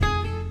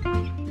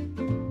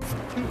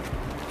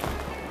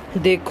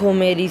देखो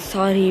मेरी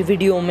सारी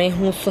वीडियो में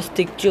हूँ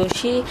स्वस्तिक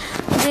जोशी।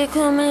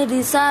 देखो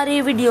मेरी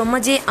सारी वीडियो,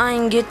 मजे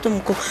आएंगे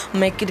तुमको।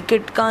 मैं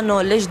क्रिकेट का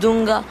नॉलेज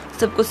दूंगा,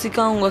 सबको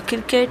सिखाऊंगा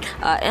cricket.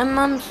 I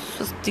am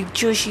Swastik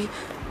Joshi,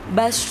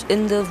 best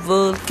in the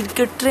world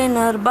cricket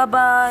trainer. Bye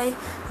bye.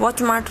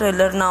 Watch my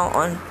trailer now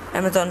on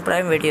Amazon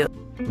Prime Video.